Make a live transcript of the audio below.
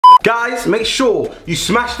Guys, make sure you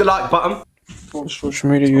smash the like button. What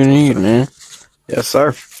social media you need, man? Yes,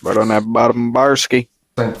 sir. Right on that bottom barski.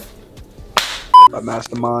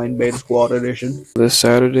 Mastermind Beta Squad edition. This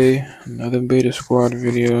Saturday, another Beta Squad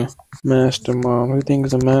video. Mastermind. What do you think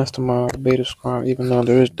is a mastermind Beta Squad? Even though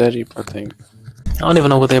there is Deji, I think. I don't even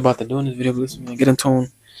know what they're about to do in this video, but listen, man, get into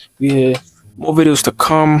them. We had more videos to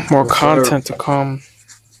come, more content to come.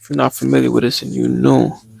 If you're not familiar with us and you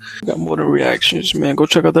new, we got more than reactions, man. Go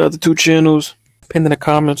check out the other two channels. Pinned in the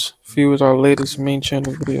comments. View is our latest main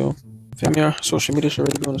channel video. Family, our social media should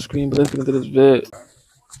already be on the screen, but let's get into this vid.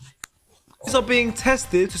 These are being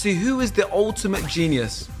tested to see who is the ultimate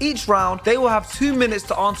genius. Each round, they will have 2 minutes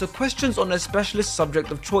to answer questions on their specialist subject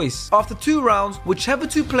of choice. After 2 rounds, whichever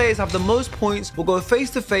 2 players have the most points will go face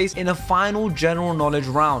to face in a final general knowledge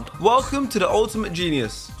round. Welcome to the Ultimate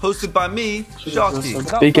Genius, hosted by me,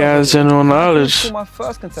 Sharky. Big ass general knowledge. My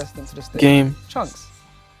first contestant to the stage. Game. Chunks.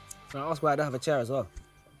 Can I ask why I don't have a chair as well?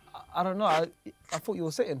 I don't know. I thought you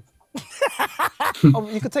were sitting. Oh,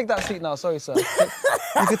 you could take that seat now. Sorry, sir.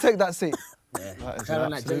 You could take that seat. Yeah. That is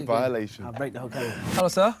an absolute violation. I'll break the whole camera. Hello,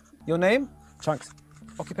 sir. Your name? Chunks.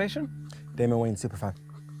 Occupation? Damon Wayne, superfan.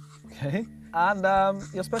 Okay. And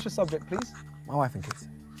your special subject, please? My wife and kids.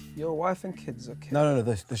 Your wife and kids, okay. No,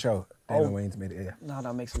 the show. Damon Wayne's made it, yeah. No,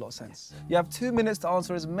 that makes a lot of sense. You have 2 minutes to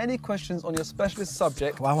answer as many questions on your specialist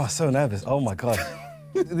subject. Why am I so nervous? Oh my God.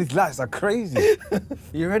 These lights are crazy.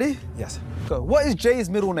 You ready? Yes. Go. What is Jay's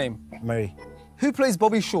middle name? Mary. Who plays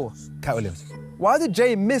Bobby Shaw? Cat Williams. Why did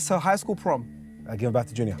Jay miss her high school prom? Give back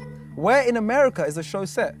to Junior. Where in America is the show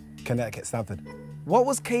set? Connecticut, Stanford. What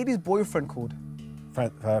was Katie's boyfriend called?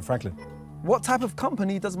 Franklin. What type of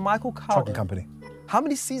company does Michael Cowell? Trucking company. How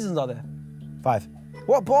many seasons are there? 5.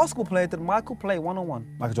 What basketball player did Michael play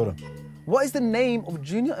one-on-one? Michael Jordan. What is the name of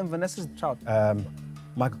Junior and Vanessa's child?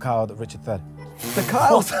 Michael Cowell, Richard III. The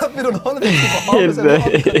Kyles have been on holiday for Bahamas and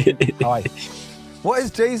Hawaii. Hawaii. What is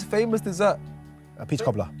Jay's famous dessert? A peach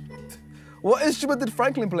cobbler. What instrument did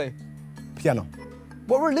Franklin play? Piano.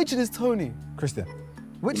 What religion is Tony? Christian.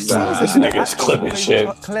 Which This season did nigga's clipping shit.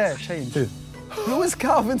 Claire change? 2. Who is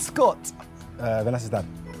Calvin Scott? Vanessa's dad.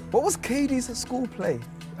 What was Katie's school play?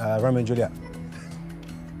 Romeo and Juliet.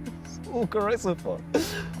 All correct so far.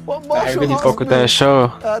 What I martial really arts fuck with that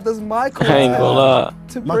show. does Michael I ain't gonna lie.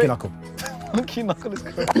 Monkey Knuckle. Monkey Knuckle is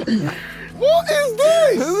correct. What is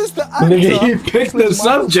this? Who is the actor? Nigga, you picked the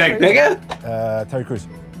subject, nigga. Terry Crews.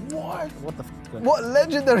 What the f***? What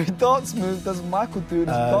legendary dance move does Michael do in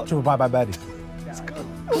his dance? Triple Bye Bye Birdie.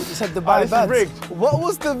 You said the bad rigged. What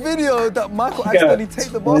was the video that Michael accidentally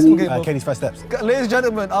taped the basketball game of? Katie's First Steps. Ladies and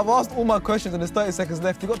gentlemen, I've asked all my questions and there's 30 seconds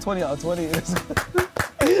left. You got 20 out of 20.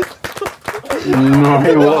 No,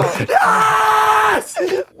 Yes!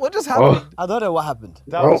 What just happened? I don't know what happened.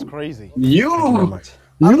 That was crazy. You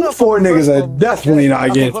 4 niggas are definitely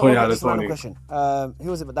not getting 20 out of 20. Question. Who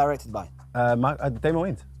was it directed by? Damon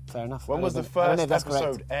Wayne. Fair enough. When was the first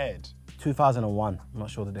episode aired? 2001. I'm not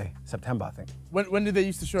sure the day. September, I think. When did they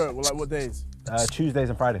used to show it? Well, like what days? Tuesdays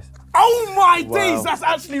and Fridays. Oh my days! That's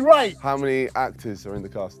actually right. How many actors are in the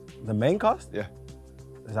cast? The main cast? Yeah.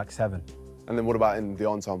 There's like 7. And then what about in the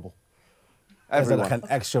ensemble? There's Everyone. like an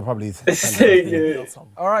extra probably.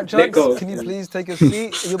 All right, Chunks, can you please take a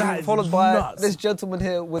seat? You'll be followed by this gentleman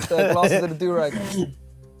here with the glasses and the do-rag.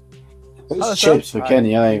 it's chips for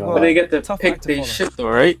Kenny. I ain't gonna lie. They get to pick their shit though,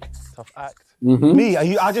 right? Tough act. Me?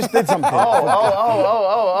 I just did something.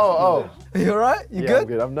 Oh. You all right? You Yeah, good? I'm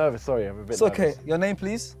good. I'm nervous. Sorry, I'm a bit It's okay. Your name,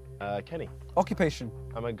 please? nervous. Kenny. Occupation.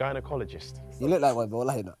 I'm a gynecologist. You look like one, but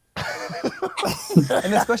wallahi not.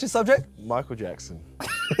 And the special subject? Michael Jackson.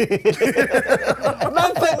 Man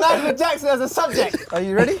said Michael Jackson as a subject. Are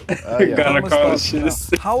you ready?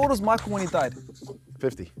 Gynecologist. How old was Michael when he died?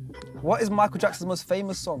 50. What is Michael Jackson's most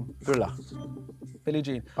famous song? Thriller. Billie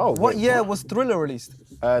Jean. Oh, What wait, year was Thriller released?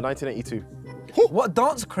 1982. What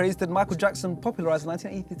dance craze did Michael Jackson popularize in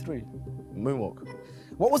 1983? Moonwalk.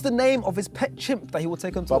 What was the name of his pet chimp that he would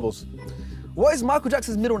take on tour? Bubbles. What is Michael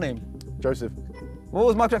Jackson's middle name? Joseph. What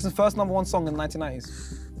was Michael Jackson's first #1 song in the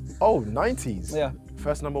 1990s? Oh, 90s. Yeah.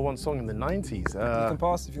 First #1 song in the 90s. You can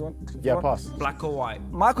pass if you want. Pass. Black or white?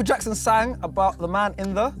 Michael Jackson sang about the man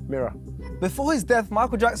in the... Mirror. Before his death,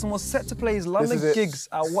 Michael Jackson was set to play his London is it. gigs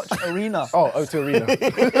at Watch Arena. Oh, O2 Arena.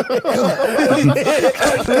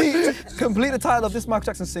 Complete the title of this Michael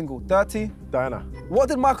Jackson single, Dirty. Diana. What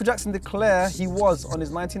did Michael Jackson declare he was on his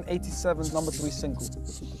 1987 #3 single?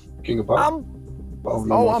 King of Pop.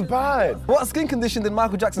 Oh, I'm bad. What skin condition did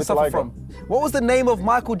Michael Jackson suffer Vitiligo. from? What was the name of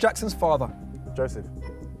Michael Jackson's father? Joseph.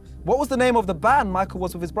 What was the name of the band Michael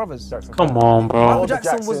was with his brothers? Jackson. Come on, bro. Michael the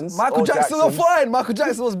Jackson Jacksons, Michael all Jackson. Jacksons. Fine. Michael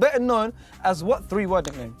Jackson was better known as what 3-word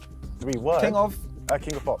nickname? 3 words. King of.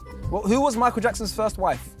 King of Pop. Well, who was Michael Jackson's first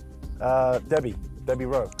wife? Debbie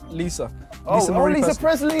Rowe. Lisa. Lisa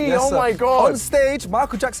Presley. Yes, oh sir. my God. On stage,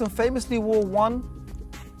 Michael Jackson famously wore one.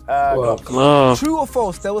 Glove. True or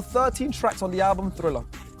false? There were 13 tracks on the album Thriller.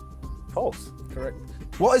 False. Correct.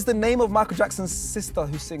 What is the name of Michael Jackson's sister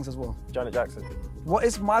who sings as well? Janet Jackson. What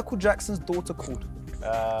is Michael Jackson's daughter called?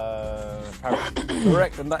 Paris.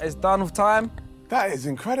 Correct, and that is done with time. That is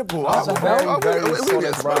incredible. That's a very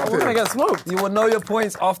solid round. We're gonna get smoked. You will know your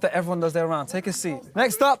points after everyone does their round. Take a seat.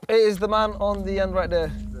 Next up, it is the man on the end right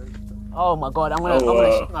there. Oh my God, I'm gonna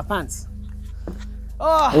shit my pants.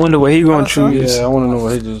 I wonder what he gonna choose. Yeah, I want to know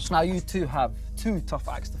what he just. Now you two have 2 tough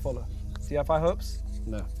acts to follow. Do you have high hopes?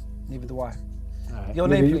 No. Neither do I. Alright. Your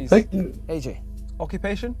name, please. AJ.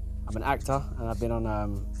 Occupation, I'm an actor and I've been on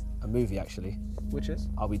a movie actually. which is?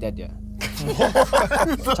 Are We Dead Yet?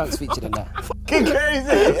 Chunk's featured in that.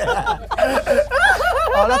 Crazy.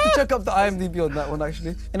 I'll have to check up the IMDb on that one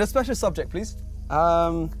actually. In a special subject, please.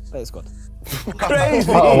 Play Squad.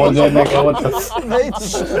 Crazy. Oh, well, then, nigga, what the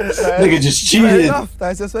nigga just Fair cheated. enough.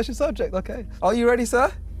 That's a special subject. Okay. Are you ready,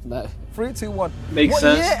 sir? No. 3, 2, 1. Makes what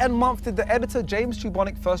sense. year and month did the editor James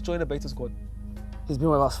Chubonic first join the Beta Squad? He's been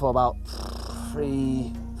with us for about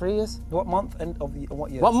three years. What month and what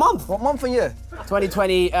year? What month? What month and year?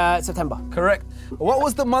 2020 September. Correct. What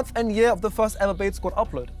was the month and year of the first ever Beta Squad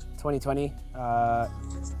upload? 2020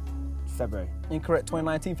 February. Incorrect.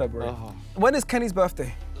 2019 February. When is Kenny's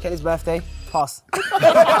birthday? Kenny's birthday. Pass.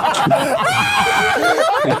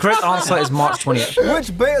 The correct answer is March 20th.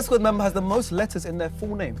 Which Beta Squad member has the most letters in their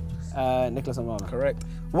full name? Nicholas O'Mara. Correct.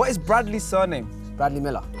 What is Bradley's surname? Bradley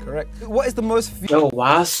Miller. Correct. What is the most Yo,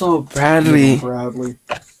 why I saw Bradley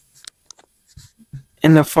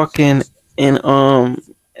in the fucking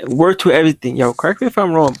Work to Everything. Yo, correct me if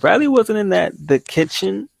I'm wrong. Bradley wasn't in that The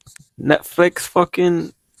Kitchen Netflix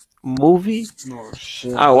fucking movie. Oh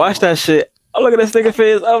shit. I watched that shit. I look at this nigga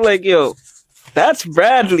face. I'm like, yo, that's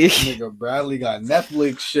Bradley. Nigga, Bradley got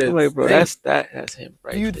Netflix shit. I'm like, bro, that's him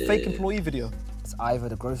right viewed there. fake employee video? It's either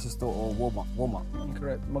the grocery store or Walmart.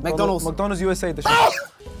 Incorrect. McDonald's. McDonald's USA. The shop.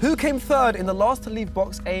 Who came third in the last to leave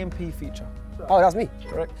box A&P feature? Oh, that's me.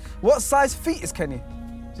 Correct. What size feet is Kenny?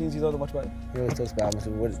 Seems you don't know much about it. He always talks about how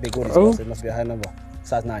much big order, Oh. so it must be a high number.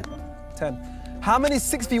 Size 9. 10. How many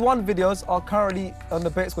 6v1 videos are currently on the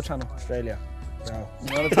Beta Squad channel? Australia. No.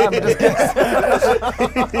 None of the time, just guess.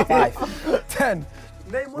 5. 10.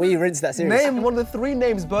 We rinsed that series. Name one of the 3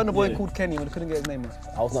 names Burna Boy called Kenny when he couldn't get his name right.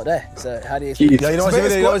 I was not there, so how do you explain? Keith. Yeah, you know what's the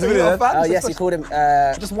Beta video? You know what's the Squad, video? you're a fan? Oh Just yes, a he called him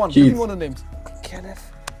Just one. Keith. Give me one of the names.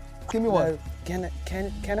 Kenneth. Give me one. No,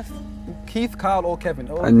 Kenneth. Keith, Kyle, or Kevin.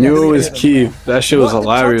 Oh, I knew it was yeah. Keith. That shit was What did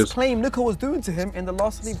hilarious. Chunkz claim Nico was doing to him in the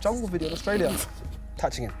Last Leave Jungle video in Australia?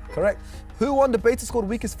 Touching him. Correct. Who won the Beta Squad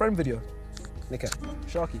Weakest Friend video? Nico.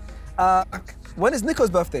 Sharky. When is Nico's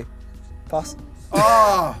birthday? Pass.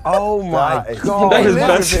 Oh my That is- God. That is You live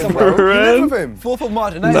best with him, bro. You live friend. with him. 4th of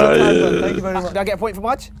March. And that is Nah, your time yeah. done. Thank you very much. Do I get a point for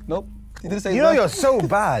March? Nope. You didn't say You his know birthday. you're so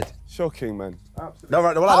bad. Shocking, man. No,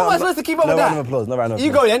 right, How am I supposed to keep up no with that? round of applause. No round of applause.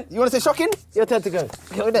 You go then. You want to say shocking? Your turn to go.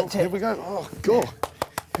 Go then, Here we go. Oh God.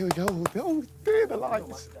 Here we go. Oh, dear, the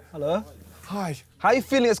lights. Hello. Hi. How are you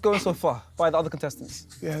feeling it's going so far by the other contestants?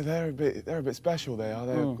 Yeah, they're a bit special. They are.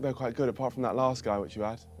 They're quite good. Apart from that last guy which you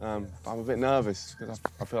had, I'm a bit nervous because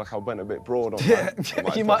I feel like I went a bit broad on Yeah,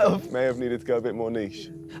 that. you might have. May have needed to go a bit more niche.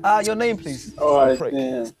 Your name, please. Alright, Prick.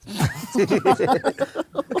 damn.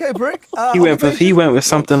 Okay, Brick. He went with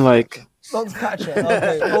something like Don't catch it.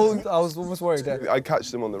 Okay. Oh, I was almost worried there. I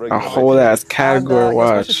catch them on the a regular. whole ass And, category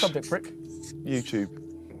your special watch. subject, Brick. YouTube.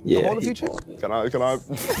 Yeah, Whole of he YouTube? Can I?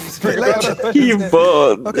 Brick, later. He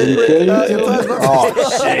bought. Okay, Brick. Your turn's up.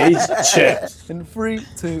 Oh shit, he's checked. In 3,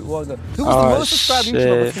 2, 1, go. Who was the Oh, most subscribed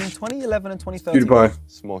YouTuber shit. between 2011 and 2013? PewDiePie.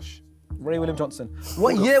 Smosh. Ray William Johnson.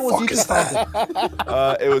 What year was YouTube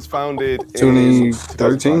founded? It was founded in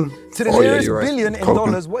 2013. To the Oh, yeah, nearest you're right. billion in Coke.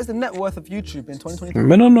 dollars, what is the net worth of YouTube in 2023?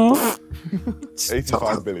 I don't know.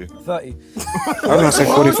 85 billion. 30. I was gonna say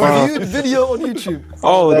Most 45. viewed video on YouTube.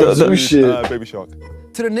 Oh, That's the some shit. Baby Shark.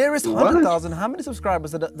 To the nearest 100,000, how many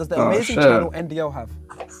subscribers does the Oh, amazing shit. channel NDL have?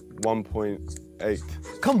 1.8.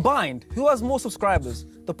 Combined, who has more subscribers?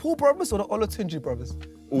 The Paul brothers or the Olatunji brothers?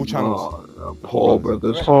 All channels. Paul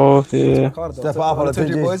brothers. oh yeah. Step up,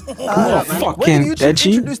 Olatunji. boys. on, When fucking did YouTube Deji.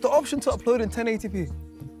 introduce the option to upload in 1080p?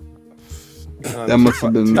 That must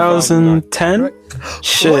have been 2010. What is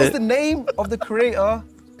Shit. the name of the creator,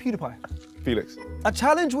 PewDiePie? Felix. A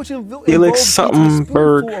challenge which Felix involved something eating a spoonful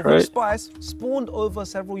bird, of right? rich spice spawned over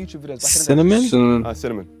several YouTube videos back in the day. Cinnamon?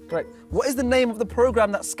 Cinnamon. Correct. What is the name of the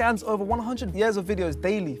program that scans over 100 years of videos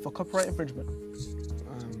daily for copyright infringement?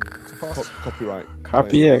 Copyright.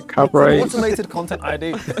 Copyright. Automated content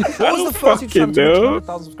ID. What was the first YouTube channel to reach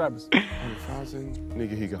 100,000 subscribers? 100,000.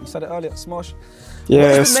 Nigga Higa. You said it earlier. Smosh.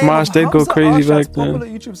 Yeah, Smosh did go crazy back then. Popular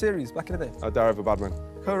YouTube series back in the day. Diary of a Badman.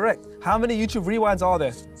 Correct. How many YouTube rewinds are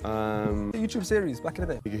there? Um. YouTube series back in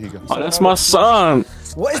the day. Nigga Higa. Oh, that's my son.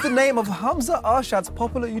 What is the name of Hamza Arshad's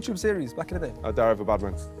popular YouTube series back in the day? Diary of a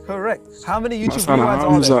Badman. Correct. How many My YouTube son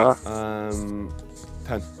rewinds are Hamza.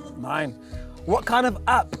 there? 10. 9. What kind of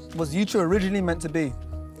app was YouTube originally meant to be?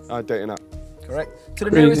 Dating app. Correct. To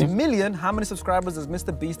the Crazy. nearest million, how many subscribers does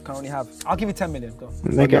Mr. Beast currently have? I'll give you 10 million. Go.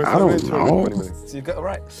 Nigga, I don't know. So you got it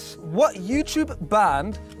right. What YouTube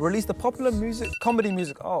band released the popular comedy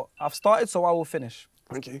music? Oh, I've started, so I will finish.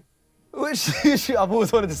 Thank you. Which YouTube, I've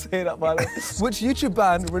always wanted to say that, by the way. Which YouTube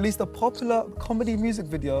band released a popular comedy music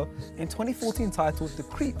video in 2014 titled The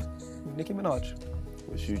Creep with Nicki Minaj?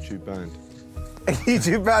 Which YouTube band?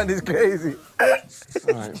 YouTube band is crazy.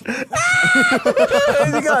 Alright.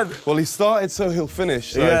 Well, he started, so he'll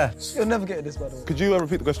finish. So. Yeah. You'll never get this, by the way. Could you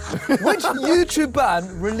repeat the question? Which YouTube band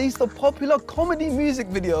released a popular comedy music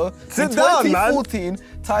video in Sit down, 2014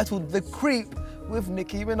 titled The Creep with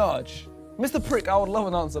Nicki Minaj? Mr. Prick, I would love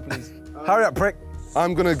an answer, please. Hurry up, prick.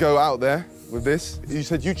 I'm gonna go out there with this. You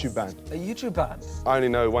said YouTube band. A YouTube band? I only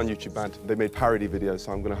know one YouTube band. They made parody videos,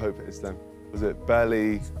 so I'm gonna hope it's them. Was it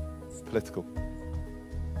Barely Political?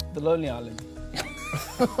 The Lonely Island.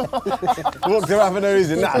 Walked around for no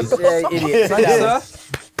reason. Nah. Yeah, idiot. Thank you, sir.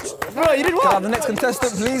 Bro, you did Can I what? have the next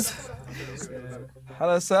contestant, please?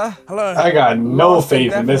 Hello, sir. Hello. I got no Last and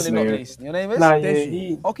faith in this definitely not nigga. least. Your name is? Nah,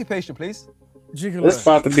 yeah, Occupation, please. Gigolo. This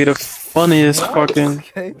about to be the funniest fucking.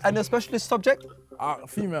 Okay. And your specialist subject?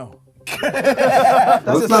 Female.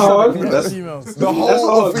 That's not hard. That's Females. The That's whole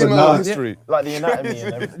all, of but female not- history. Like the anatomy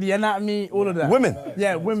and everything. The anatomy, all of that. Women.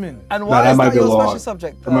 Yeah, women. And Nah, why that is might that be a your little special hard.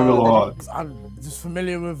 subject? That might be a little hard. I'm just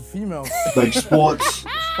familiar with females. Like sports.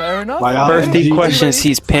 Fair enough. Biology. Birthday questions,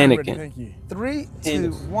 he's Ready, panicking. thank you. 3,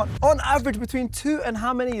 2, 1. On average, between 2 and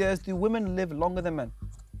how many years do women live longer than men?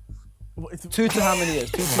 2 to how many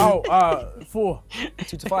years? 2 to, 4.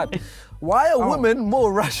 2 to 5. Why are women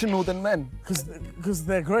more rational than men? Because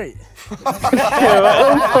they're great. They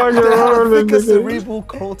have thicker cerebral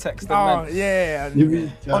cortex than Oh, men. yeah. You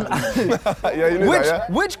be, Yeah, you knew Which, that,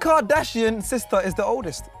 yeah? which Kardashian sister is the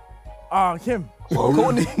oldest? Kim.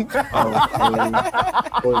 Courtney.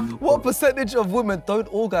 What percentage of women don't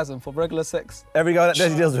orgasm for regular sex? Every guy that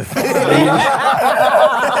Desi deals with.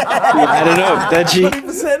 Add it up, Deji.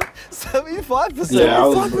 20%? 75%? yeah, I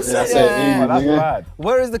was. I said 80, That's nigga. bad.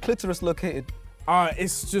 Where is the clitoris located?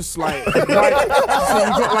 It's just like, so you got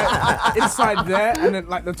like inside there and then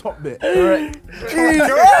like the top bit. Correct.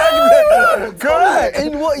 Correct.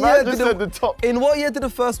 In what Man year just did said the top. In what year did the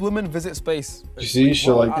first woman visit space? You see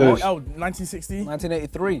shit like this. 1960?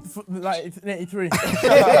 1983. Like 1983.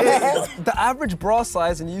 The average bra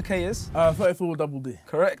size in the UK is? 34 double D.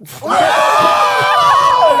 Correct.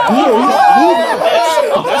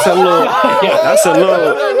 That's a little. That's a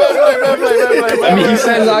little. I mean, he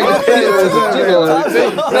said like a fit.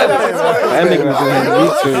 That nigga was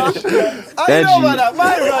doing research. I know about that,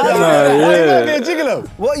 my brother. Nah, I know yeah. be a gigolo.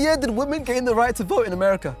 What year did women gain the right to vote in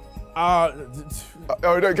America? Oh,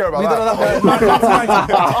 we don't care about We that. don't know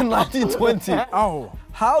that one. 1920. Oh.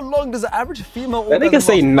 How long does the average female That nigga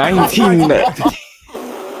say orgasm 19.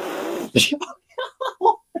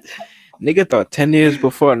 Nigga thought 10 years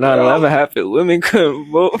before 9/11 happened, women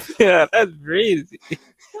couldn't vote. Yeah, that's crazy.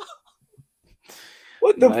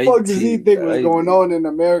 What the fuck does he think was 1990. going on in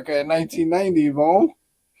America in 1990, Vaughn?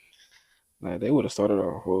 Like, they would have started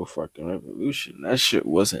a whole fucking revolution. That shit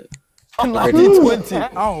wasn't. 1920.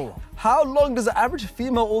 Oh. How long does the average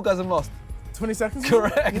female orgasm last? 20 seconds?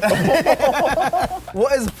 Correct.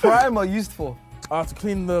 What is primer used for? To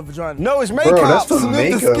clean the vagina. No, it's makeup. Bro, that's for Smooth the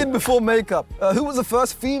makeup. skin before makeup. Who was the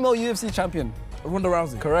first female UFC champion? Ronda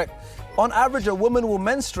Rousey. Correct. On average, a woman will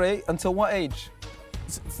menstruate until what age?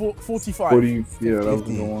 45. 40, yeah, that was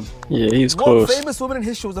the one. Yeah, he's What close. famous woman in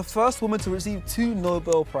history was the first woman to receive 2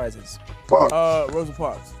 Nobel Prizes? Fuck. Rosa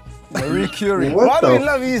Parks. Marie Curie. What Why the do we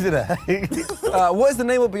love using that? What is the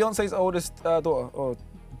name of Beyonce's oldest daughter? Or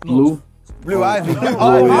Blue? Blue Ivy. Blue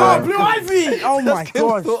Ivy! Oh my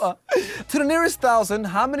gosh. daughter. To the nearest 1,000,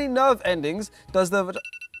 how many nerve endings does the...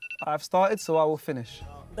 I've started, so I will finish.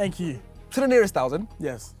 Thank you. To the nearest 1,000,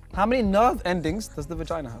 Yes. how many nerve endings does the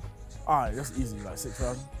vagina have? Alright, that's easy, like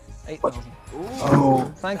 6,000. 8,000.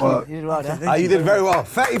 Oh, Thank you. You did well, yeah? You did very well.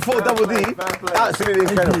 34 double D. Absolutely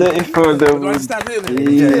incredible. 34 double Do I stab you?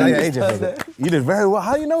 You did very well.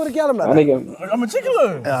 How do you know the gallon like that? I'm a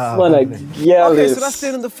gigolo. Okay, so that's the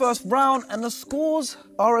end of the first round, and the scores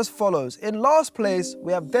are as follows. In last place,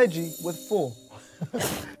 we have Deji with 4.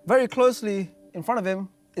 Very closely in front of him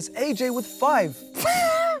is AJ with 5.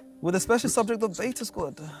 With a special subject of Beta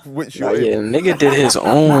Squad. Which yeah, nigga did his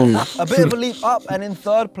own. A bit of a leap up, and in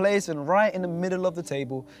third place and right in the middle of the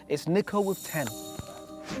table, it's Nico with 10.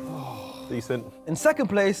 Decent. In second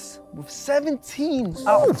place, with 17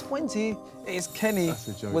 out of 20, is Kenny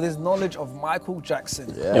with his knowledge of Michael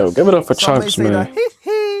Jackson. Yes. Yo, give it up for Some may Chunks, say man. that he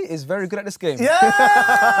is very good at this game. Yeah!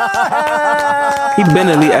 He been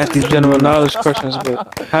elite at these general knowledge questions,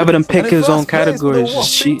 but having him pick And in his own first place with categories a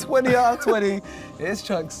is cheat. 20 out of 20 is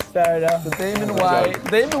Chunks. Fair enough. The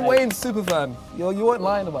Damon Wayne superfan. You weren't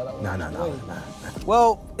lying about that one. No.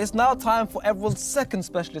 Well, it's now time for everyone's second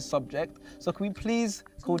specialist subject. So can we please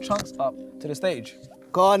call Chunks up to the stage?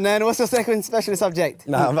 Go on then, what's your second specialist subject?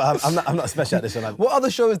 No, I'm not special at this one. What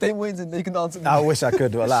other show is Damon Wayne's in that you can answer me? I wish I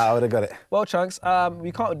could, but I would have got it. Well, Chunks,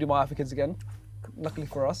 we can't do My Africans again, luckily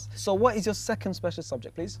for us. So what is your second specialist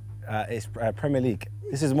subject, please? It's Premier League.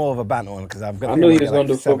 This is more of a banter one because I'm going to. I knew he was going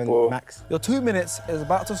to do football. Max. Your 2 minutes is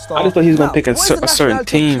about to start. I just thought he was going Now, to pick a what is the certain nationality of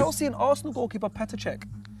team. Chelsea and Arsenal goalkeeper Petr Cech,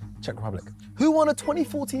 Czech Republic. who won a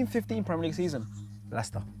 2014-15 Premier League season?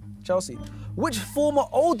 Leicester. Chelsea. Which former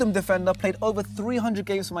Oldham defender played over 300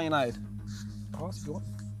 games for Man United? Pass if you want.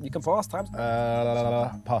 You can pass, times.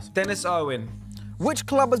 Pass. Dennis Irwin. Which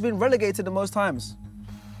club has been relegated the most times?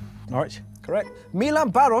 Norwich. Correct.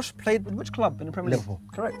 Milan Baros played with which club in the Premier League? Liverpool.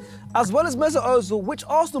 Correct. As well as Mesut Ozil, which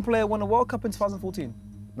Arsenal player won the World Cup in 2014?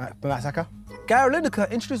 Matt Saka. Gary Lineker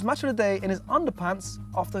introduced Match of the Day in his underpants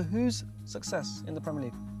after whose success in the Premier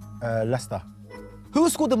League? Leicester. Who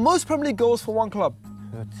scored the most Premier League goals for one club?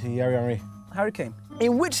 Thierry Henry. Harry Kane.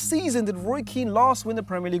 In which season did Roy Keane last win the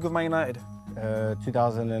Premier League with Man United?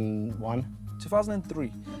 2001.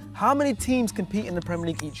 2003. How many teams compete in the Premier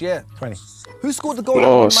League each year? 20. Who scored the goal that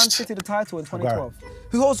won Man Lost. City the title in 2012?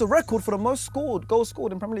 Who holds the record for the most goals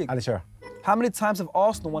scored in Premier League? Ali Shearer. How many times have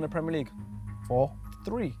Arsenal won the Premier League? 4.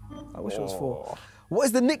 3. I wish it was 4. What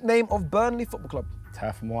is the nickname of Burnley Football Club?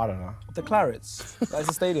 Turf Moor, I don't know. The Clarets. That is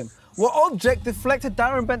the stadium. What object deflected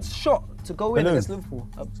Darren Bent's shot to go in Balloon. against Liverpool?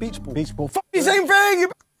 A beach ball. Beach ball. Fuck the same thing!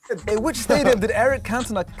 In which stadium did Eric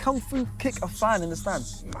Cantona kung fu kick a fan in the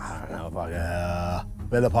stands? I don't know, fuck.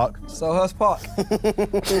 Villa Park. Selhurst Park.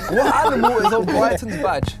 What animal is on Brighton's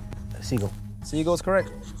badge? Seagull. Seagull's correct.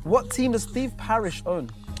 What team does Steve Parish own?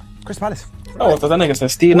 Crystal Palace. Oh, so that nigga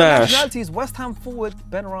said Steve What Nash. nationality is West Ham forward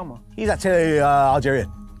Ben Rama? He's actually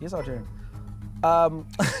Algerian. He's Algerian.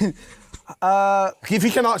 If he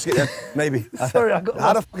can ask it, then maybe. Sorry, I got How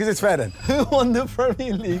the lost. fuck is this fair then? Who won the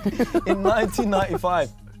Premier League in 1995?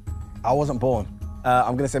 I wasn't born.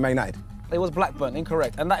 I'm gonna say Man United. It was Blackburn,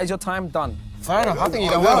 incorrect. And that is your time done. Fair enough. I think you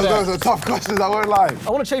done well there. Those are tough questions, I won't lie. I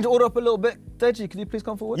want to change the order up a little bit. Deji, could you please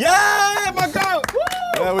come forward? Yeah, my girl.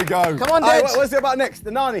 There we go. Come on, Dej. What's it about next?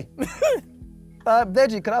 The Nani.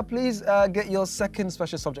 Deji, could I please get your second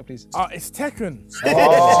special subject, please? It's Tekken. Smart,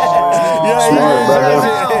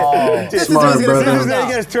 brother.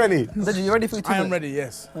 Against 20. Deji, you ready for your 2 I minutes? am ready,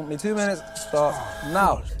 yes. Only 2 minutes, start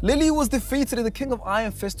now. Lily was defeated in the King of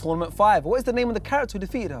Iron Fist Tournament 5. What is the name of the character who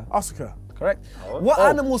defeated her? Asuka. Correct. What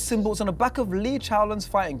animal symbol is on the back of Lee Chowlin's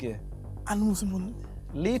fighting gear? Animal symbol.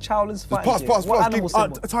 Lee Chowlin's fighting pass, gear. pass, What pass, animal keep-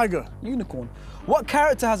 symbol? A tiger. Unicorn. What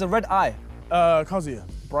character has a red eye? Kazuya.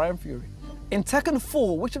 Brian Fury. In Tekken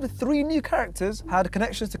 4, which of the 3 new characters had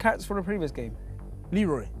connections to characters from the previous game?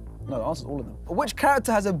 Leroy. No, the answer's all of them. Which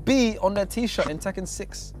character has a B on their t-shirt in Tekken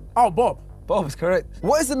 6? Oh, Bob. Bob is correct.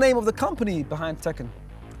 What is the name of the company behind Tekken?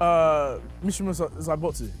 Mishima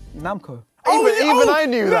Zaibotsu. Namco. Even I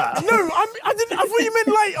knew that. No, I didn't. I thought you meant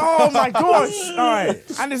like. Oh my gosh! All right,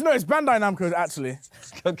 and it's Bandai Namco actually.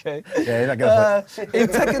 Okay. Yeah, you're not gonna In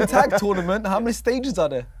Tekken Tag Tournament, how many stages are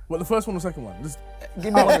there? What, the first one or second one?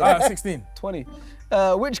 Give me one. 16. 20.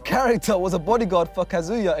 Which character was a bodyguard for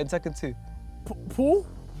Kazuya in Tekken 2? Paul?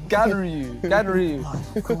 Ganryu.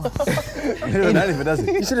 He doesn't know anything, does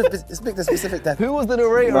he? You should have picked a specific death. Who was the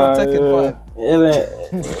narrator of Tekken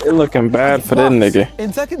 5? It looking bad for that nigga.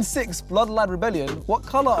 In Tekken 6, Bloodline Rebellion, what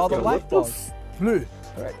color are the life bars? Blue.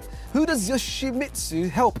 Correct. Who does Yoshimitsu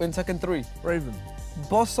help in Tekken 3? Raven.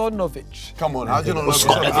 Bosonovic. Come on, how do you not know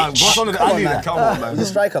Boss on the alley there? Come on, man. The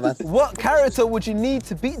striker, man. What character would you need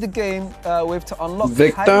to beat the game with to unlock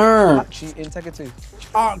Victor. Hachi in Tekken 2?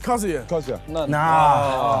 Kazuya. Kazuya. None.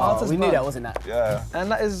 Nah. Answer's We knew none. that, wasn't that? Yeah. And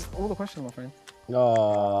that is all the questions, my friend.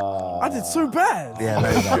 Oh. I did so bad. Yeah,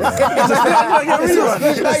 very bad.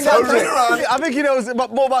 I think he knows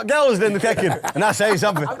more about girls than the Tekken, and that's saying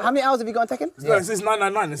something. How many hours have you got on Tekken? No, this is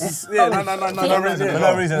 999. This is 999. For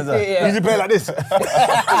no reason, is that? You should play like this.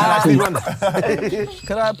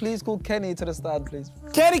 Could I please call Kenny to the stand, please?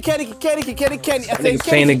 Kenny. I think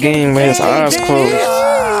Playing the game, man. His eyes closed.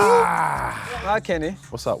 Hi, Kenny.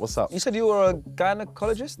 What's up? You said you were a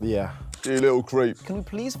gynecologist? Yeah. You little creep. Can we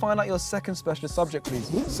please find out your second specialist subject, please?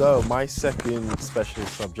 So, my second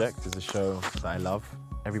specialist subject is a show that I love.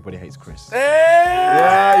 Everybody Hates Chris.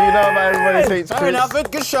 Yeah, you know about Everybody Hates Chris. fair enough.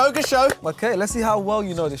 Good show. Okay, let's see how well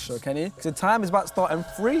you know this show, Kenny. The time is about to start in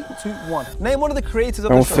 3, 2, 1. Name one of the creators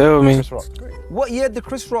of Don't the show. fail me. Chris Rock. What year did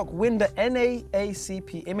Chris Rock win the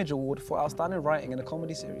NAACP Image Award for Outstanding Writing in a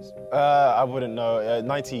Comedy Series? I wouldn't know.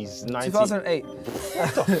 90s. 2008.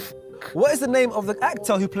 What is the name of the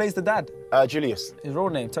actor who plays the dad? Julius. His real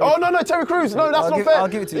name. Terry. Oh, no, Terry Crews. No, that's not fair. I'll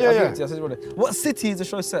give it to you. That's his real name. What city is the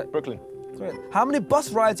show set? Brooklyn. Correct. How many bus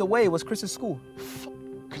rides away was Chris's school?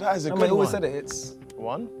 That is a I good always one. said it. It's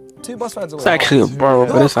 1? 2 bus rides away. It's actually a borough,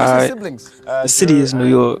 Who but are it's Chris's alright. siblings? The city is New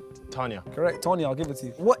York. Tanya. Correct. Tony, I'll give it to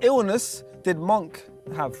you. What illness did Monk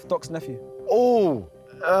have, Doc's nephew? Oh,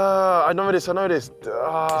 I know this. It's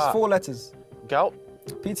 4 letters. Gout?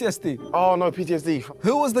 PTSD. Oh, no, PTSD.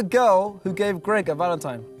 Who was the girl who gave Greg a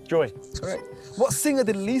Valentine? Joy. Correct. What singer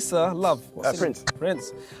did Lisa love? Prince.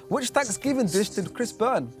 Prince. Which Thanksgiving dish did Chris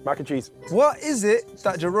burn? Mac and cheese. What is it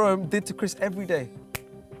that Jerome did to Chris every day?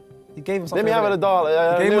 He gave him something. Let me have every a day.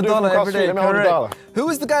 dollar. He gave him a dollar every day. Let me have a Correct. dollar. Who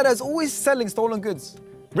is the guy that's always selling stolen goods?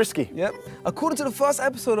 Risky. Yep. According to the first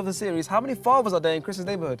episode of the series, how many fathers are there in Chris's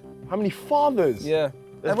neighborhood? How many fathers? Yeah.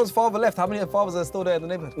 Everyone's father left. How many fathers are still there in the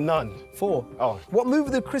neighborhood? None. 4. Oh. What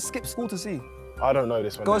movie did Chris skip school to see? I don't know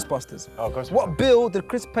this one. Ghostbusters. Oh, Ghostbusters. What bill did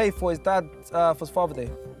Chris pay for his dad for his Father's Day?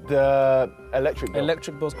 The electric bill.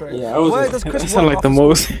 Electric bill's correct. Yeah, Where does Chris that sound work like the after school?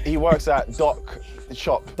 most. He works at Doc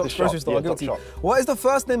Shop. Doc's grocery store. I'll give it to you. What is the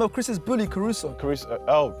first name of Chris's bully, Caruso? Caruso.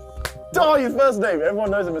 Oh, his first name. Everyone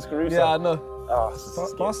knows him as Caruso. Yeah, I know.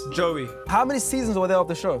 Oh, Pass. Joey. How many seasons were there of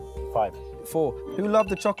the show? 5. 4. Who loved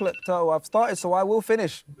the chocolate turtle? I've started, so I will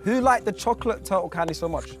finish. Who liked the chocolate turtle candy so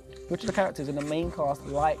much? Which of the characters in the main cast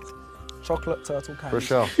liked chocolate turtle candy?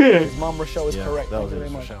 Rochelle. His mum Rochelle is correct. That was Thank you very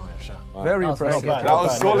much. Rochelle. Very impressive. That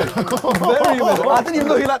was solid. Very impressive. I didn't even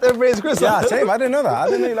know you liked the phrase, Chris. Yeah, same. I didn't know that. I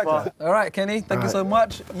didn't know you liked that. All right, Kenny. Thank you so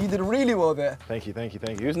much. You did really well there. Thank you.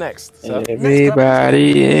 Who's next? Sir?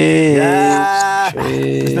 Everybody is. Yeah.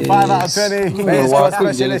 It's the 5 out of 20. I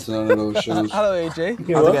couldn't get into none of those shows. Hello, AJ.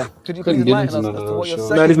 Could you Couldn't please get enlighten into us none as of to what those your shows.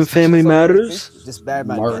 second Not even Family subject is, Matters. please? Just bad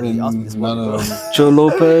man. Martin, none of them. Joe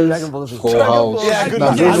Lopez. Full House. Yeah, good. Nah,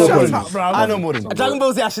 I those know are more. good. I know more than you. Dragon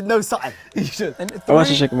Ball Z, I should know something. You should. And I watched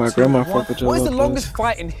 3, to check my 2, grandma 1. fuck with Joe What is the Lopez. longest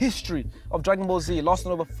fight in history of Dragon Ball Z,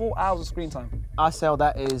 lasting over 4 hours of screen time? I sell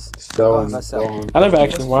that is. I never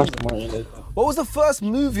actually watched Martin. What was the first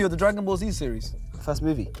movie of the Dragon Ball Z series? First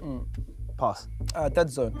movie. Pass. Dead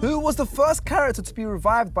Zone. Who was the first character to be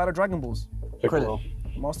revived by the Dragon Balls? Krillin.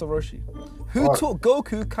 Master Roshi. Who taught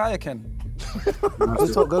Goku Kaioken?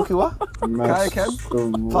 Who taught Goku what?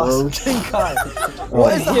 Kaioken? Pass. Shinkai.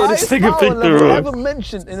 What is the highest power level ever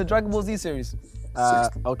mentioned in the Dragon Ball Z series?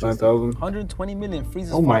 Ultra. 120 million.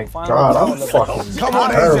 Frieza's Oh my final god, power I'm level. fucking Come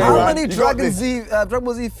on, terrible. AJ. How many You got Dragon this. Dragon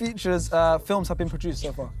Ball Z features films have been produced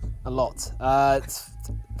so far? A lot. It's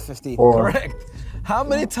 15. Correct. How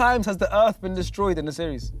many times has the Earth been destroyed in the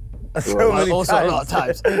series? So many Also times. a lot of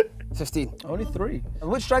times. 15. Only 3. And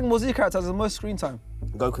which Dragon Ball Z character has the most screen time?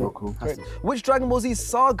 Goku. Correct. Which Dragon Ball Z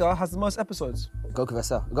saga has the most episodes?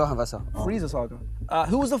 Gohan Vessel. Frieza saga.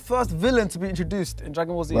 Who was the first villain to be introduced in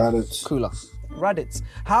Dragon Ball Z? Raditz. Cooler. Raditz.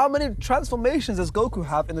 How many transformations does Goku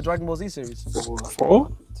have in the Dragon Ball Z series? 4?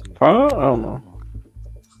 5? I don't know.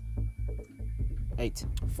 8.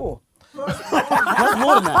 4. That's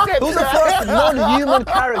more than that. Who's the first non-human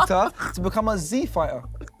character to become a Z fighter?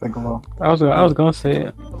 Think about I was gonna say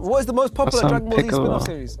it. What is the most popular That's Dragon Ball Z Piccolo. spin-off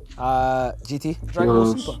series? GT. Dragon Ball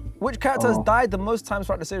Heroes. Super. Which character has died the most times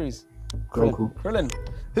throughout the series? Goku. Krillin.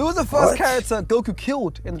 Who was the first character Goku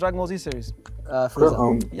killed in the Dragon Ball Z series?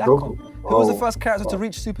 Frieza. Yakon. Who was the first character to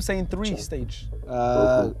reach Super Saiyan 3 stage?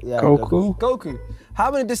 Yeah. Goku. Goku. How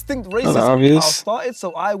many distinct races That's are obvious. started,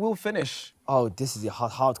 so I will finish? Oh, this is a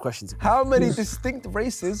hard question. How many distinct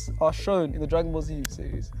races are shown in the Dragon Ball Z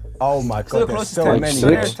series? Oh my So god, close there's to so 10. many. To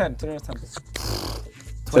the nearest 10. To the nearest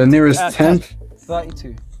 10. the nearest 10th.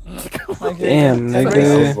 32. Damn,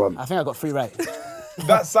 nigga. I think I got 3 right.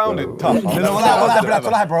 That sounded tough.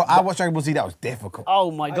 No, bro. I watched Dragon Ball Z. That was difficult. Oh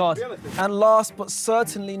my god. And last but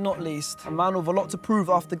certainly not least, a man with a lot to prove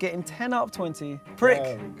after getting 10 out of 20.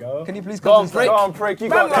 Prick. Can you please come to the stage? Go on, Prick. You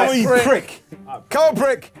got this. Prick. Come on,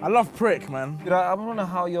 Prick. I love Prick, man. Dude, I don't know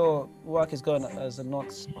how your work is going as a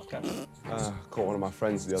Knox podcast. Caught one of my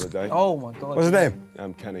friends the other day. Oh my god. What's his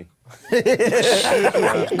name? Kenny.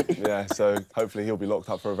 Yeah, so hopefully he'll be locked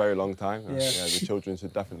up for a very long time. Yeah. The children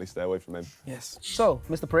should definitely stay away from him. Yes. So,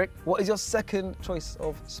 Mr. Prick, what is your second choice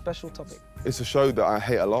of special topic? It's a show that I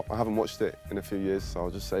hate a lot. I haven't watched it in a few years, so I'll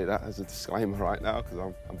just say that as a disclaimer right now, because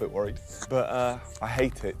I'm a bit worried. But I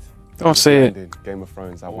hate it. Don't say it. Game of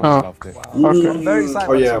Thrones, I once loved it. Wow. I'm very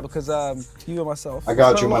excited about this because you and myself I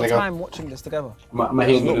got you, spent a lot my of nigga. time watching this together. My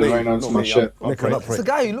hands are right now. It's my shit. It's a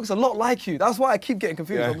guy who looks a lot like you. That's why I keep getting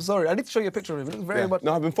confused. I'm sorry. I need to show you a picture of him. It looks very much.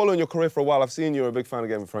 No, I've been following your career for a while. I've seen you're a big fan of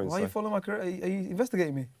Game of Thrones. Why are you following my career? Are you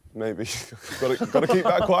investigating me? Maybe. Got to keep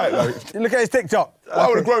that quiet though. Look at his TikTok. Why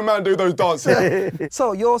would a grown man do those dances?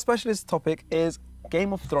 So your specialist topic is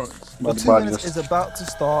Game of Thrones. The 2 minutes is about to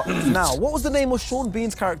start now. What was the name of Sean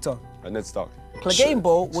Bean's character? Ned Stark. Clegane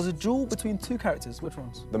Bowl was a duel between two characters. Which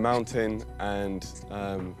ones? The Mountain and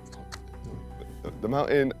the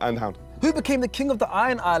Mountain and Hound. Who became the king of the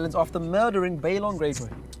Iron Islands after murdering Balon Greyjoy?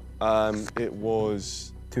 It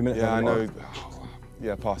was 2 minutes. Yeah, I know.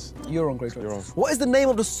 Yeah, pass. Euron Greyjoy. Euron. What is the name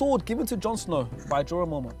of the sword given to Jon Snow by Jorah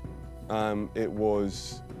Mormont? It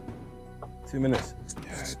was 2 minutes.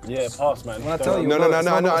 Yeah, pass, man. When I tell you, no,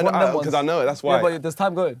 because I know it. That's why. Yeah, but there's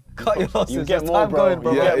time going. Cut your losses. You get There's more, time bro. going,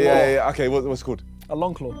 bro. Yeah. Okay, what's it called? A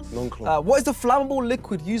Longclaw. Longclaw. What is the flammable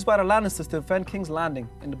liquid used by the Lannisters to defend King's Landing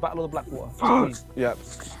in the Battle of the Blackwater? Yeah.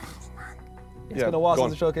 It's been a while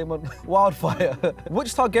since the show came on. Wildfire.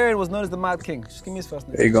 Which Targaryen was known as the Mad King? Just give me his first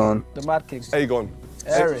name. Aegon. The Mad King. Aegon.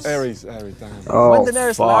 Aerys. Aerys, damn. Oh, When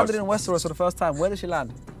Daenerys fuck. landed in Westeros for the first time, where did she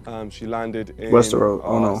land? She landed in Westeros.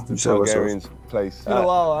 Oh, no. the You said Targaryen's place. It's been a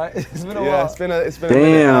while, right? It's been a Yeah, while. it's been a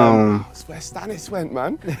Damn. It's where Stannis went,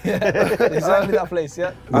 man. Exactly that place,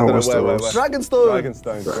 yeah? I don't know Westeros. where. Dragonstone.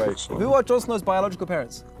 Dragonstone, great. Who are Jon Snow's biological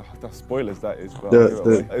parents? That's spoilers, that is. But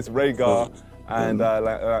The- it's Rhaegar and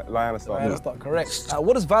Lyanna Stark. Lyanna Stark, correct.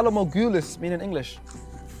 What does Valar Morghulis mean in English?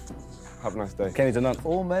 Have a nice day. Kenny's a nun.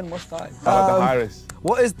 All men must die. The Iris.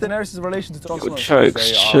 What is Daenerys' relation to Jon Snow?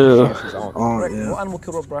 Chokes, chill. Oh, Correct. yeah. What animal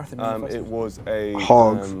killed Rob Baratheon? in the first It was a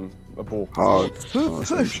Hog. A bull. Hog. Who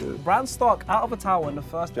Some pushed shit. Bran Stark out of a tower in the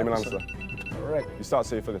first Jaime episode? Lannister. Correct. You start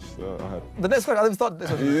so you finish. I heard. The next question, I didn't start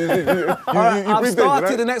this one. You I've breathed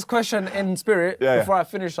started in, the next question in spirit. Yeah, yeah. Before I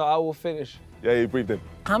finish, I will finish. Yeah, you breathed in.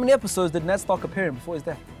 How many episodes did Ned Stark appear in before his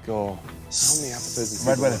death? God. How many episodes is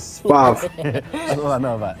Red Wedding. 5. That's all I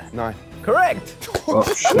know about it. 9. Correct. Oh,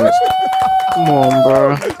 shit. Come on,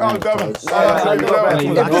 bro. Oh, damn. This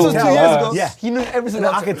was 2 years ago. Yeah. He knew every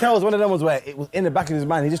single I could tell it was one of them ones where it was in the back of his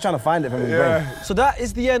mind. He's just trying to find it from his brain. So that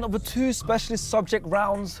is the end of the 2 specialist subject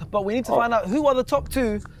rounds, but we need to find out who are the top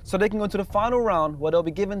 2 so they can go to the final round where they'll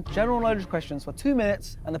be given general knowledge questions for 2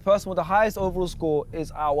 minutes and the person with the highest overall score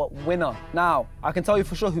is our winner. Now, I can tell you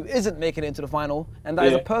for sure who isn't making it into the final, and that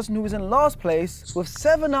is a person who is in last place with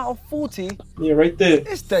 7 out of 40. Yeah, right there.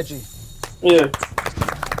 It's Deji. Yeah.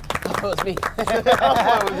 That was me.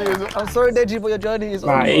 I'm sorry, Deji, but your journey is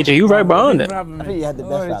Nah, over. AJ, you right behind it. I think you had the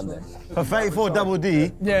best round there. For 34 double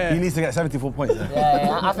D, Yeah. he needs to get 74 points.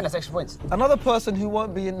 Yeah, I think that's extra points. Another person who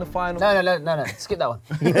won't be in the final No. Skip that one.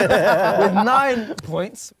 with 9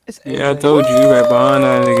 points is AJ. Yeah, I told you right behind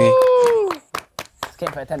that nigga. Just came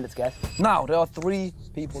for attendance, guys. Now, there are 3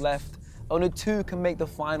 people left. Only 2 can make the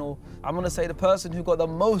final. I'm gonna say the person who got the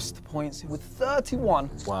most points with 31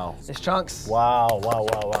 Wow. is Chunks. Wow.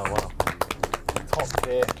 Top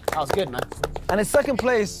tier. That was good, man. And in second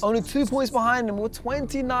place, only 2 points behind him with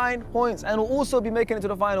 29 points and will also be making it to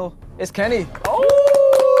the final, is Kenny.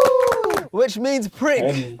 Which means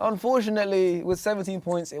Prick. Unfortunately, with 17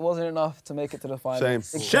 points, it wasn't enough to make it to the final. Shame.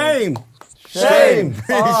 Shame. Shame. Shame.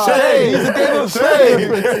 Use the Game of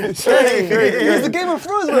Thrones. Use the Game of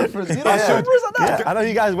Thrones reference. You know, reference like that. I know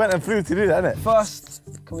you guys went and flew to do that, innit? First,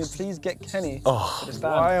 can we please get Kenny to the stand?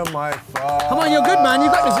 Why am I far? Come on, you're good, man. You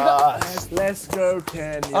got this. You got this. Let's go,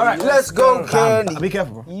 Kenny. All right, Let's go, Kenny. Be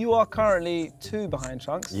careful, bro. You are currently 2 behind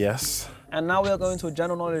Chunks. Yes. And now we are going to a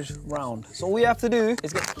general knowledge round. So all you have to do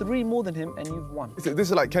is get 3 more than him and you've won. This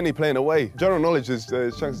is like Kenny playing away. General knowledge is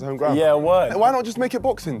Shanks' home ground. Yeah, word. Why not just make it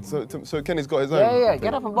boxing so Kenny's got his own? Yeah,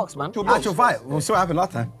 get up and box, man. Actual fight. We'll see what happened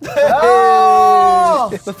last time.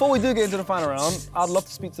 Before we do get into the final round, I'd love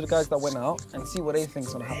to speak to the guys that went out and see what they think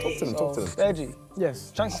is going to happen. Talk to them. Deji,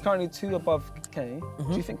 Yes. Shanks is currently 2 above Kenny.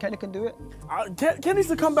 Do you think Kenny can do it? Kenny's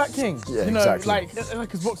the comeback king. Yeah, you know, exactly.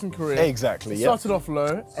 like his boxing career. Exactly, yeah. Started off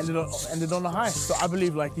low, ended on a high. So I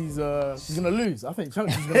believe like he's gonna lose. I think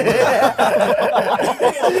Chunks is gonna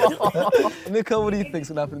win. Nico, what do you think's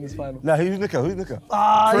going to happen in this final? Nah, who's Nico? Who's Nico?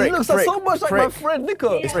 He looks so much like my friend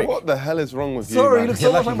Nico. What the hell is wrong with you, Sorry, man? he looks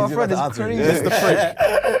so much like my He's friend. about It's to answer. crazy. It's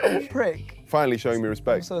the prick. Prick. Finally showing me I'm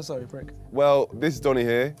respect. so sorry, prick. Well, this is Donny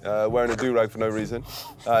here, wearing a do-rag for no reason.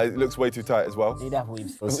 It looks way too tight as well. Need have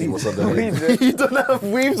weaves. Let's see what's underneath. You don't have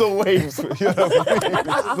weaves or waves.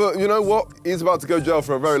 But you know what? He's about to go jail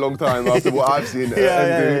for a very long time after what I've seen him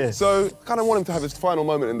do. So, kind of want him to have his final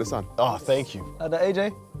moment in the sun. Oh, thank you.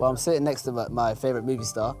 AJ? Well, I'm sitting next to my favourite movie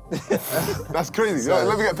star. That's crazy.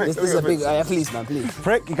 Let me get picked. This is a big... please, man, please.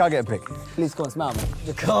 Prick, you can't get a pick. Please come on, smile, man.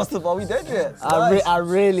 The cast of Are We Dead Yet? I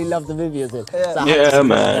really love the movie as well. Yeah,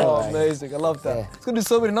 man. Oh, amazing. I love that. It's going to do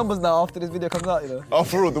so many numbers now after this video comes out, you know.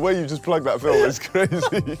 After all, the way you just plugged that film is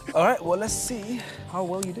crazy. All right, well, let's see how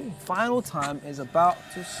well you do. Final time is about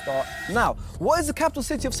to start now. What is the capital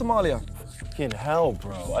city of Somalia? Fucking hell,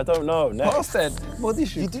 bro. I don't know. Next. Bastard.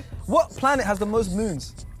 Mogadishu. What planet has the most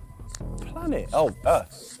moons? Planet. Oh,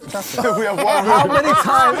 Earth. We have one How many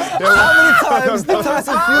times did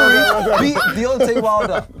Tyson Fury beat Deontay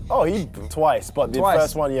Wilder? Oh, he twice, but the Twice.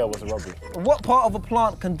 first one, yeah, was a robbery. What part of a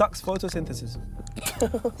plant conducts photosynthesis?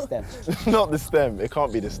 Stem. Not the stem. It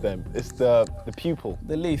can't be the stem. It's the pupil.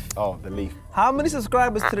 The leaf. Oh, the leaf. How many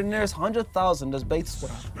subscribers to the nearest 100,000 does Beta Squad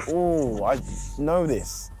have? Oh, I know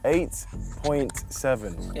this.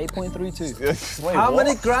 8.7. 8.32. Wait, How what?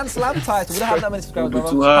 many Grand Slam titles? We don't have that many subscribers, brother.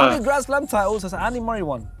 Too How high. many Grand Slam titles has Andy Murray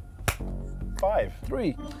won? 5.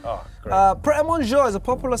 3. Oh, great. Pret a Manger is a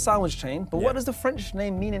popular sandwich chain, but what does the French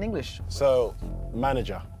name mean in English? So,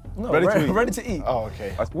 manager. No, Ready to eat. to eat. Oh,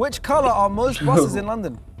 okay. Which colour are most buses in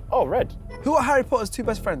London? Oh, red. Who are Harry Potter's 2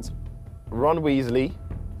 best friends? Ron Weasley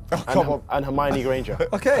and Hermione Granger.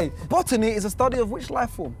 Okay, botany is a study of which life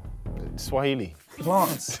form? Swahili.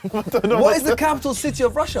 Plants. Don't know What is the capital city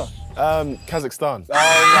of Russia? Kazakhstan.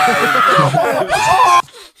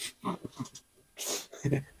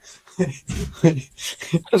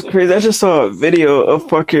 That's crazy. I just saw a video of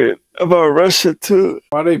fucking about Russia too.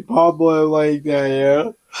 Why they Pablo like that,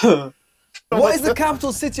 yeah? What is the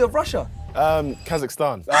capital city of Russia?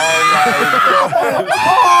 Kazakhstan.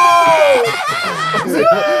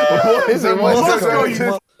 What is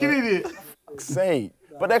it? Give me the say.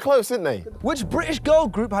 But they're close, aren't they? Which British girl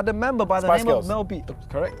group had a member by the Spice name Girls. of Mel B?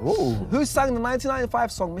 Correct. Ooh. Who sang the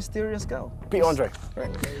 1995 song Mysterious Girl? Pete Andre.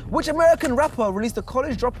 Correct. Which American rapper released a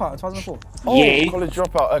College Dropout in 2004? Oh, Yay. college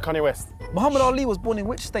dropout. Kanye West. Muhammad Ali was born in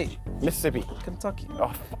which state? Mississippi. Kentucky.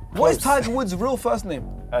 Oh, What is close. Tiger Woods' real first name?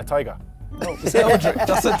 Tiger. No, it's Eldrick.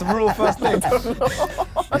 That's the real first name.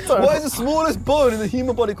 What is the smallest bone in the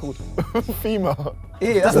human body called? Femur.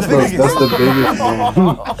 Yeah, that's the biggest. That's the biggest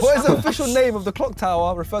one. What is the official name of the clock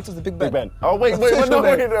tower referred to as the Big Ben? Big Ben. Oh, wait, Official no,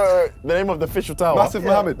 name. wait. The name of the official tower. Massive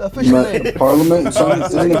Mohammed. The official name. Parliament?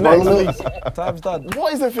 Something in Parliament? Time's done.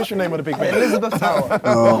 What is the official name of the Big Ben? Elizabeth Tower.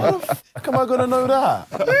 How am I gonna know that?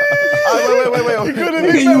 Wait.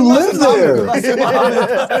 Nigga, you live there. Massive Mohammed.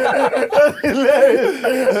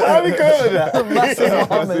 How we go with that? Massive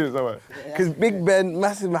Mohammed. Because Big Ben,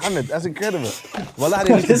 Massive Mohammed, that's incredible. Well, I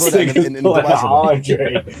didn't This put that nigga's in pulling an Dubai.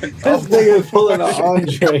 Andre. This nigga's pulling an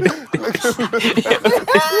Andre.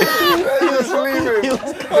 Just leave it.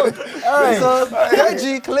 Alright, so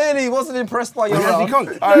Deji clearly wasn't impressed by your round.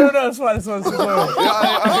 No, it's fine. It's fine. I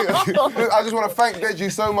just want to thank Deji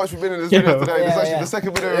so much for being in this video today. This is actually the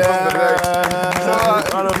second video we've done today.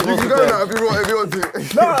 So, you can go now if you want to.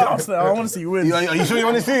 No, I want to see you win. Are you sure you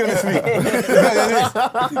want to see it?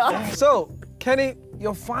 So, Kenny,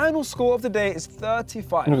 your final score of the day is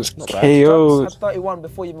 35. It was Chubbs KO'd. had 31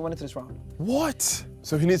 before you even went into this round. What?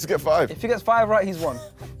 So he needs to get 5. If he gets 5 right, he's won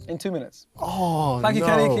in 2 minutes. Oh, Thank you,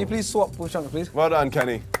 Kenny. Can you please swap with Chunks, please? Well done,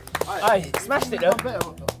 Kenny. Aye, smashed it though.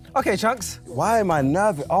 Okay, Chunks. Why am I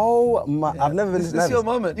nervous? Oh my! I've never been this nervous. This is your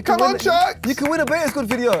moment. You Come on, Chunks! You can win a Beta Squad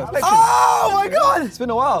video. Oh my God! It's been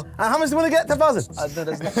a while. And how much do you want to get?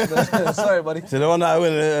 10,000. Sorry, buddy. So the one that I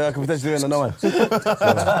win, I can potentially win another one.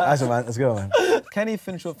 That's it, man. Let's go, man. Kenny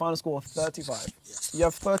finished with a final score of 35. You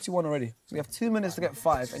have 31 already. So you have 2 minutes to get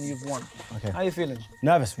 5, and you've won. Okay. How are you feeling?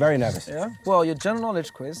 Nervous, very nervous. Yeah. Well, your general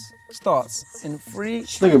knowledge quiz starts in 3.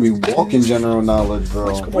 This nigga be walking general knowledge,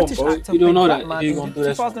 bro. British actor You don't know played that. Batman You in gonna the do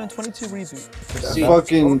that. 2022 reboot.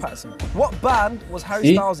 Fucking. What band was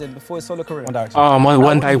Harry Styles in before his solo career? One Direction.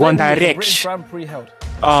 One British Direction. Grand Prix held.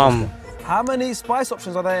 How How many spice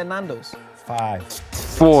options are there in Nando's? 5.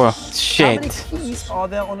 4. How many Shit. keys are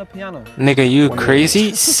there on a piano? Nigga, you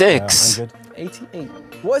crazy? I'm 6. good. 88.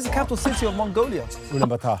 What is the capital city of Mongolia?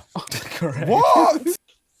 Ulaanbaatar. Correct. What?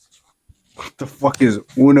 What the fuck is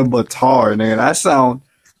Ulaanbaatar, nigga? That sound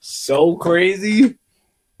so crazy.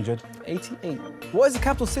 88. What is the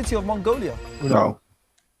capital city of Mongolia? No.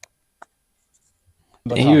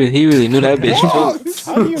 He really knew that bitch.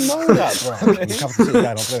 How do you know that, bro? Capital city guy,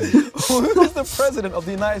 don't play with me. Who is the president of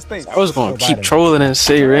the United States? I was gonna keep trolling and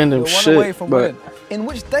say random You're one away shit, from but winning. In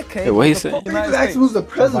which decade Yeah, what he was the said? pop United Ask States? who's the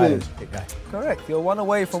president. Correct. You're one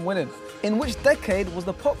away from winning. In which decade was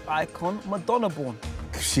the pop icon Madonna born?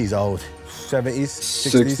 She's old. 70s,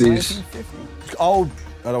 60s. 60s. 1950. Old.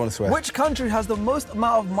 I don't want to swear. Which country has the most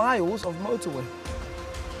amount of miles of motorway?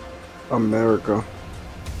 America.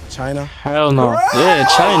 China. hell no. Yeah,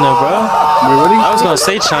 China, bro. Wait, what I was gonna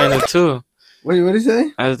say China too. what did he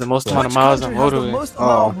say? Has the most amount of Which miles on country has the motorway. most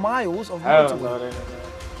amount of miles of motorway?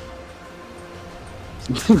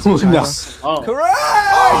 No. Correct!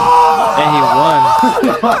 And he won.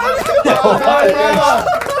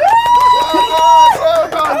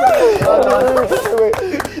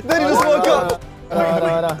 Then he just woke up.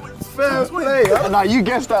 Fair play. Nah, you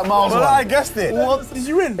guessed that miles. Well, I guessed it. What? Did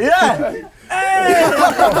you win? Yeah. This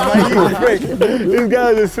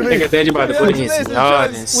guy is Nigga, Daddy about to put his Listen, yard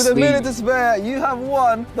and Chunks, with a minute sleep. to spare, you have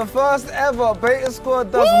won the first ever Beta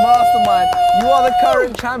Squad Does Mastermind. You are the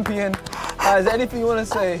current champion. Is there anything you want to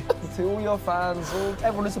say to all your fans,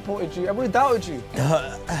 everyone who supported you, everyone who doubted you?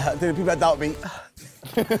 To the people that doubt me,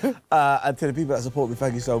 and to the people that support me,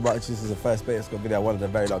 thank you so much. This is the first Beta Squad video I wanted a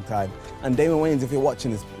very long time. And Damon Wayans, if you're watching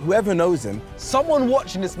this, whoever knows him, Someone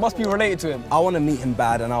watching this must be related to him. I want to meet him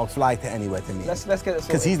bad, and I'll fly to anywhere to meet him. Let's get it Because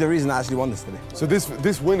sorted. he's the reason I actually won this today. So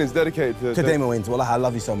this win is dedicated To Damon Wayans, Wallah, I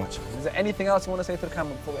love you so much. Is there anything else you want to say to the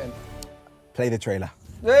camera before we end? Play the trailer.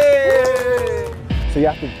 Yay! So you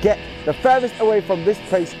have to get the furthest away from this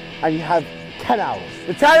place and you have 10 hours.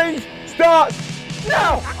 The challenge starts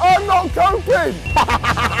now! I'm not coping!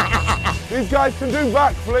 These guys can do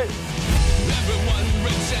backflips.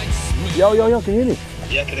 Yo, can you hear me?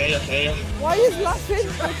 Yeah, can I hear you? Why is laughing?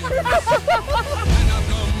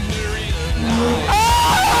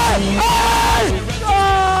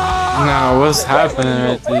 Nah, what's happening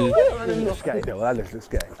right there? Looks scary. Well, that looks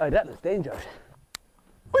scary. Oh, that looks dangerous.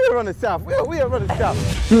 We are running south. We are running south.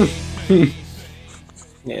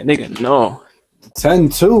 Yeah, nigga, no.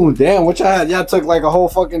 10-2. Damn, what y'all had? Y'all took like a whole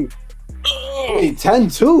fucking. Wait,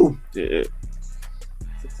 10-2. Yeah.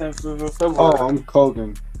 Oh, I'm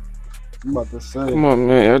coking. I'm about to say. Come on,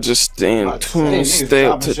 man. I just stay in tune. Stay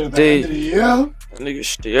up to date. Yeah. Nigga,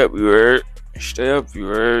 stay up, you heard? Stay up, you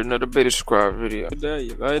heard? Another Beta Squad video.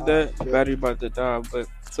 You like that? Your battery about to die, but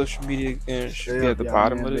social media again should be at the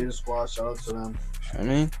bottom of it. Shout out to them. I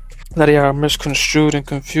mean, a lot of y'all misconstrued and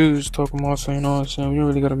confused talking about, so you know what I'm saying? We don't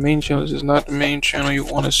really got a main channel. This is not the main channel. You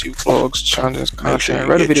want to see vlogs, challenges, content.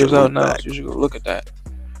 Reddit videos out now, so you should go look at that.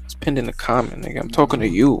 It's pinned in the comment, nigga. I'm talking to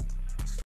you.